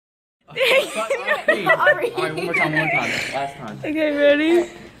I'll read. Alright, one more time. Last time. Okay, ready?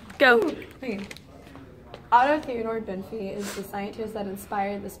 Go. Okay. Otto Theodor Benfey is the scientist that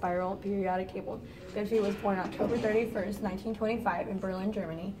inspired the spiral periodic table. Benfey was born October 31st, 1925 in Berlin,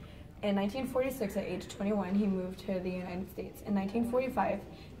 Germany. In 1946, at age 21, he moved to the United States. In 1945,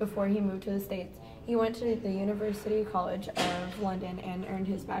 before he moved to the States, he went to the University College of London and earned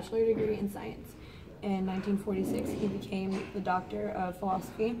his bachelor degree in science. In 1946, he became the Doctor of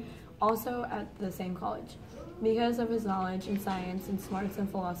Philosophy, also at the same college. Because of his knowledge in science and smarts in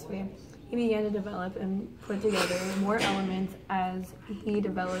philosophy, he began to develop and put together more elements as he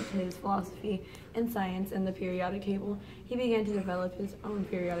developed his philosophy and science in the periodic table. He began to develop his own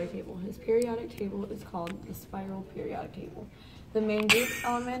periodic table. His periodic table is called the spiral periodic table. The main group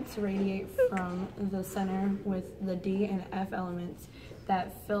elements radiate from the center with the D and F elements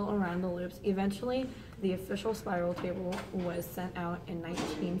that fill around the loops. Eventually, the official spiral table was sent out in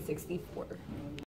 1964.